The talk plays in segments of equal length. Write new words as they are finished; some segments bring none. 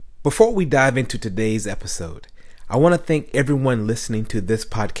Before we dive into today's episode, I want to thank everyone listening to this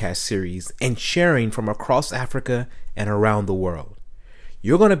podcast series and sharing from across Africa and around the world.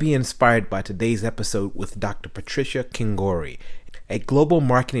 You're going to be inspired by today's episode with Dr. Patricia Kingori, a global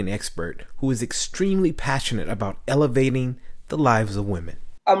marketing expert who is extremely passionate about elevating the lives of women.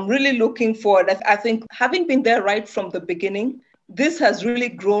 I'm really looking forward. I think having been there right from the beginning, this has really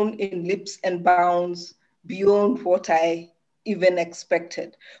grown in leaps and bounds beyond what I even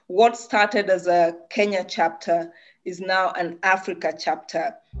expected. What started as a Kenya chapter is now an Africa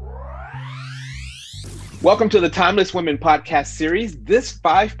chapter. Welcome to the Timeless Women podcast series. This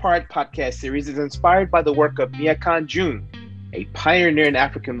 5-part podcast series is inspired by the work of Nia Khan-June, a pioneering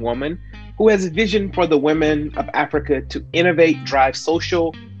African woman who has a vision for the women of Africa to innovate, drive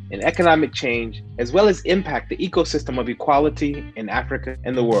social and economic change, as well as impact the ecosystem of equality in Africa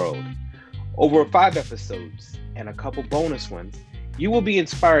and the world. Over 5 episodes and a couple bonus ones, you will be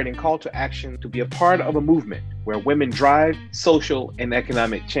inspired and called to action to be a part of a movement where women drive social and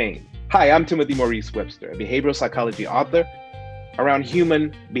economic change. Hi, I'm Timothy Maurice Webster, a behavioral psychology author around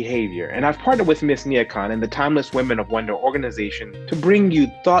human behavior, and I've partnered with Miss Nia Khan and the Timeless Women of Wonder organization to bring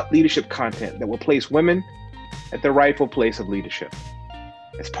you thought leadership content that will place women at their rightful place of leadership.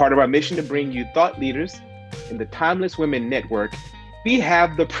 As part of our mission to bring you thought leaders in the Timeless Women Network, we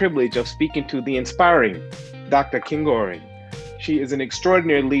have the privilege of speaking to the inspiring Dr. Kingori. She is an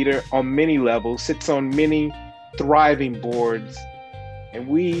extraordinary leader on many levels, sits on many thriving boards, and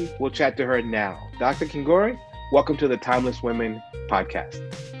we will chat to her now. Dr. Kingori, welcome to the Timeless Women podcast.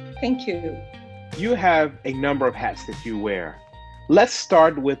 Thank you. You have a number of hats that you wear. Let's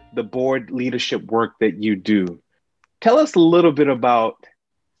start with the board leadership work that you do. Tell us a little bit about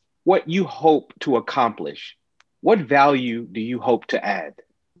what you hope to accomplish. What value do you hope to add?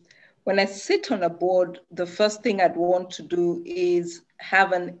 When I sit on a board, the first thing I'd want to do is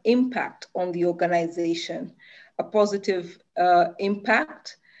have an impact on the organization, a positive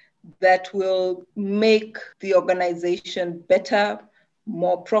impact that will make the organization better,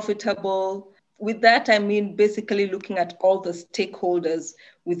 more profitable. With that, I mean basically looking at all the stakeholders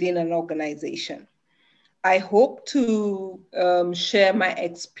within an organization. I hope to share my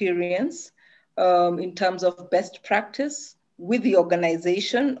experience in terms of best practice with the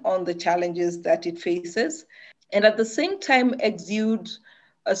organization on the challenges that it faces, and at the same time exude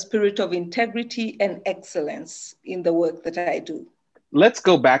a spirit of integrity and excellence in the work that I do. Let's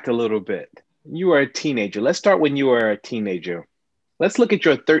go back a little bit. You were a teenager. Let's start when you were a teenager. Let's look at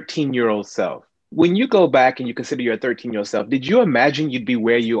your 13-year-old self. When you go back and you consider your 13-year-old self, did you imagine you'd be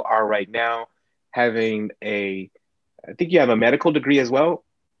where you are right now, having I think you have a medical degree as well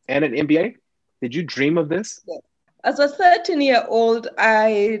and an MBA? Did you dream of this? Yes. As a 13-year-old,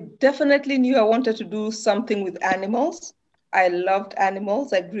 I definitely knew I wanted to do something with animals. I loved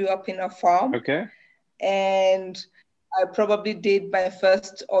animals. I grew up in a farm. Okay. And I probably did my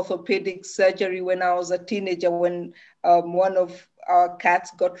first orthopedic surgery when I was a teenager, when one of our cats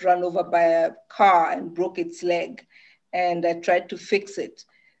got run over by a car and broke its leg. And I tried to fix it.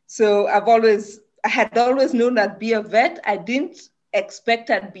 So I had always known I'd be a vet. I didn't expect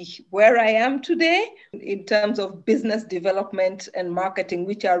I'd be where I am today in terms of business development and marketing,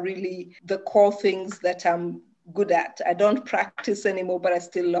 which are really the core things that I'm good at. I don't practice anymore, but I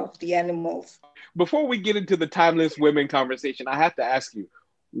still love the animals. Before we get into the Timeless Women conversation, I have to ask you,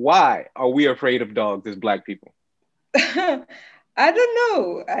 why are we afraid of dogs as Black people? I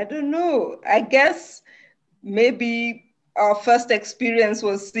don't know. I guess maybe our first experience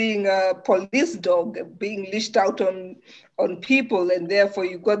was seeing a police dog being leashed out on people, and therefore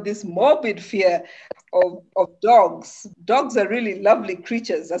you got this morbid fear of dogs. Dogs are really lovely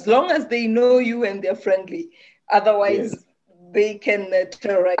creatures, as long as they know you and they're friendly. Otherwise, they can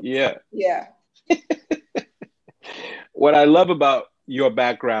terrorize. Yeah. Yeah. What I love about your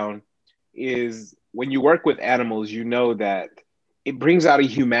background is when you work with animals, you know that it brings out a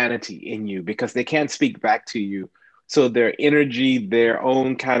humanity in you because they can't speak back to you. So their energy, their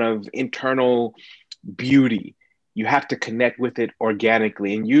own kind of internal beauty, you have to connect with it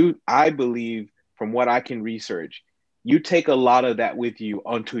organically. And you, I believe, from what I can research, you take a lot of that with you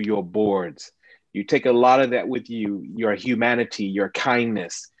onto your boards. You take a lot of that with you, your humanity, your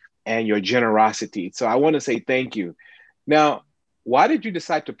kindness, and your generosity. So I want to say thank you. Now, why did you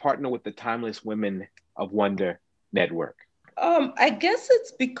decide to partner with the Timeless Women of Wonder Network? I guess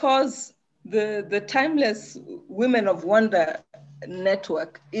it's because the Timeless Women of Wonder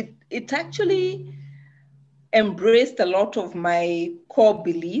Network, it actually embraced a lot of my core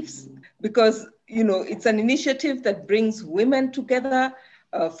beliefs because, it's an initiative that brings women together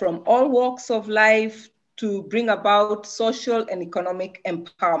from all walks of life to bring about social and economic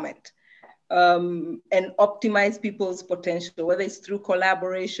empowerment and optimize people's potential, whether it's through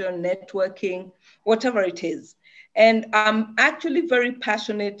collaboration, networking, whatever it is. And I'm actually very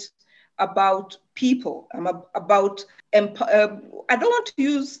passionate about people. I'm about, I don't want to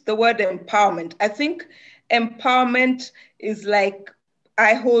use the word empowerment. I think empowerment is like,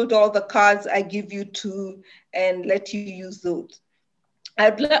 I hold all the cards, I give you two, and let you use those.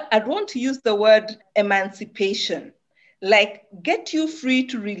 I'd want to use the word emancipation, like get you free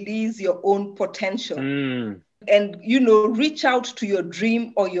to release your own potential and, reach out to your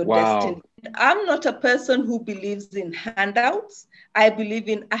dream or your destiny. I'm not a person who believes in handouts. I believe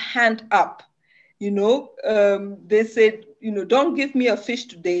in a hand up. They said, don't give me a fish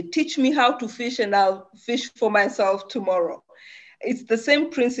today. Teach me how to fish and I'll fish for myself tomorrow. It's the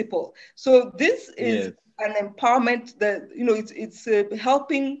same principle. So this is an empowerment that, it's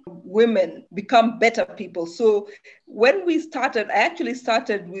helping women become better people. So when we started, I actually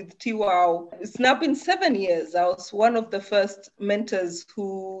started with TWOW. It's now been 7 years. I was one of the first mentors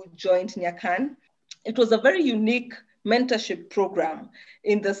who joined Nyakan. It was a very unique mentorship program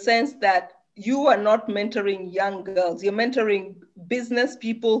in the sense that you are not mentoring young girls. You're mentoring business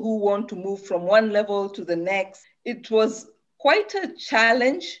people who want to move from one level to the next. It was quite a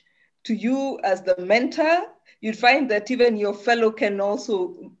challenge to you as the mentor. You'd find that even your fellow can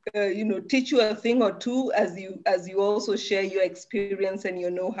also, teach you a thing or two as you also share your experience and your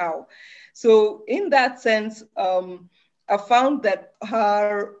know-how. So in that sense, I found that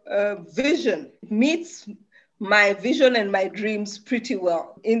her vision meets my vision and my dreams pretty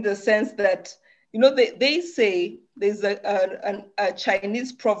well, in the sense that, they say there's a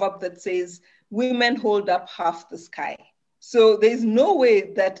Chinese proverb that says, women hold up half the sky. So there's no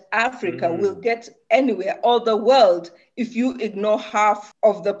way that Africa will get anywhere, or the world, if you ignore half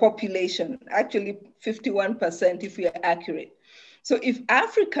of the population, actually 51% if we are accurate. So if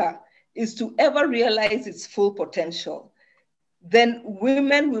Africa is to ever realize its full potential, then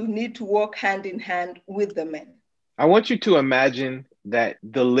women will need to work hand in hand with the men. I want you to imagine that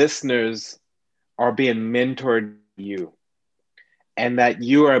the listeners are being mentored by you, and that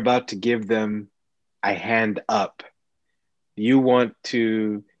you are about to give them a hand up. You want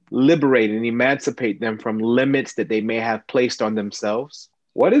to liberate and emancipate them from limits that they may have placed on themselves.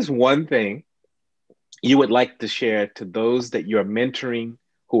 What is one thing you would like to share to those that you're mentoring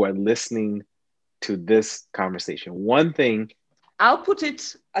who are listening to this conversation? One thing. I'll put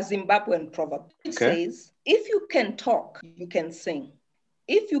it a Zimbabwean proverb. It says, if you can talk, you can sing.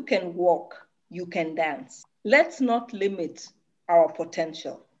 If you can walk, you can dance. Let's not limit our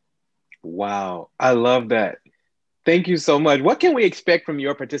potential. Wow, I love that. Thank you so much. What can we expect from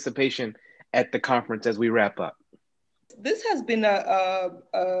your participation at the conference as we wrap up? This has been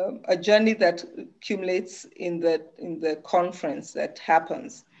a journey that accumulates in the conference that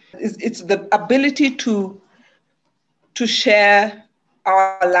happens. It's the ability to share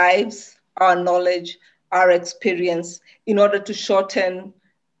our lives, our knowledge, our experience, in order to shorten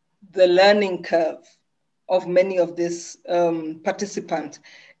the learning curve of many of these participants.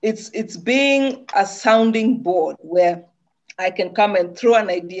 It's being a sounding board where I can come and throw an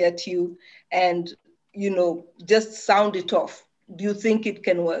idea to you and, just sound it off. Do you think it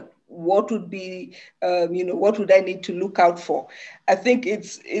can work? What would be, what would I need to look out for? I think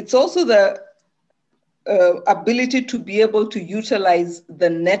it's also the ability to be able to utilize the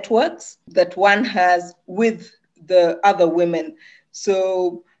networks that one has with the other women.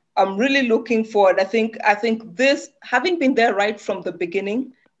 So I'm really looking forward. I think this, having been there right from the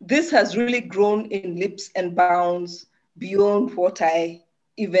beginning, this has really grown in leaps and bounds beyond what I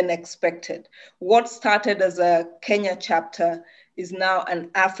even expected. What started as a Kenya chapter is now an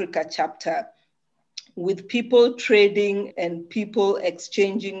Africa chapter, with people trading and people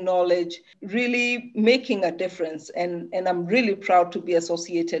exchanging knowledge, really making a difference. And I'm really proud to be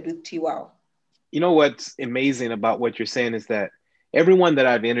associated with TWOW. You know what's amazing about what you're saying is that everyone that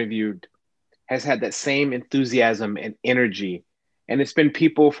I've interviewed has had that same enthusiasm and energy. And it's been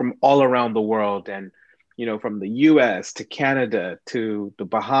people from all around the world, and, from the US to Canada to the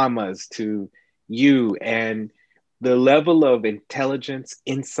Bahamas to you. And the level of intelligence,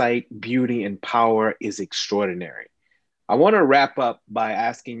 insight, beauty, and power is extraordinary. I want to wrap up by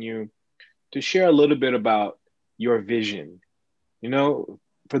asking you to share a little bit about your vision.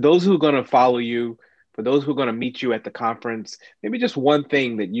 For those who are going to follow you, for those who are going to meet you at the conference, maybe just one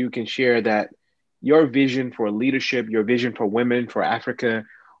thing that you can share, that your vision for leadership, your vision for women, for Africa,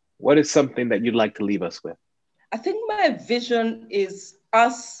 what is something that you'd like to leave us with? I think my vision is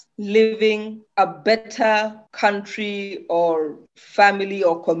us living a better country or family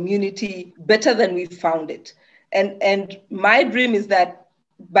or community better than we found it. And my dream is that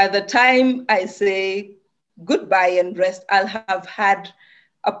by the time I say goodbye and rest, I'll have had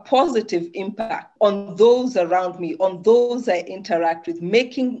a positive impact on those around me, on those I interact with,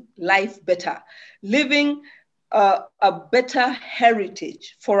 making life better, living a better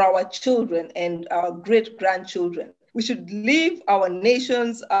heritage for our children and our great-grandchildren. We should leave our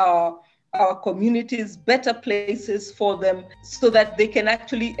nations, our communities, better places for them so that they can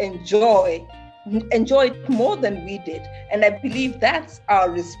actually enjoy it more than we did. And I believe that's our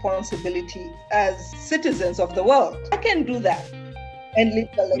responsibility as citizens of the world. I can do that and leave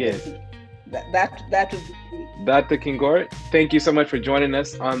a legacy. Yes. That would be great. Dr. Kingor, thank you so much for joining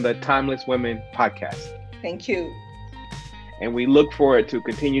us on the Timeless Women podcast. Thank you. And we look forward to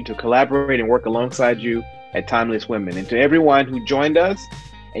continue to collaborate and work alongside you at Timeless Women. And to everyone who joined us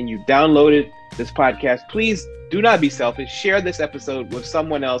and you downloaded this podcast, please do not be selfish. Share this episode with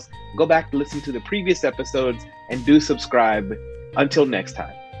someone else. Go back to listen to the previous episodes and do subscribe. Until next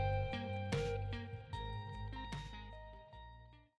time.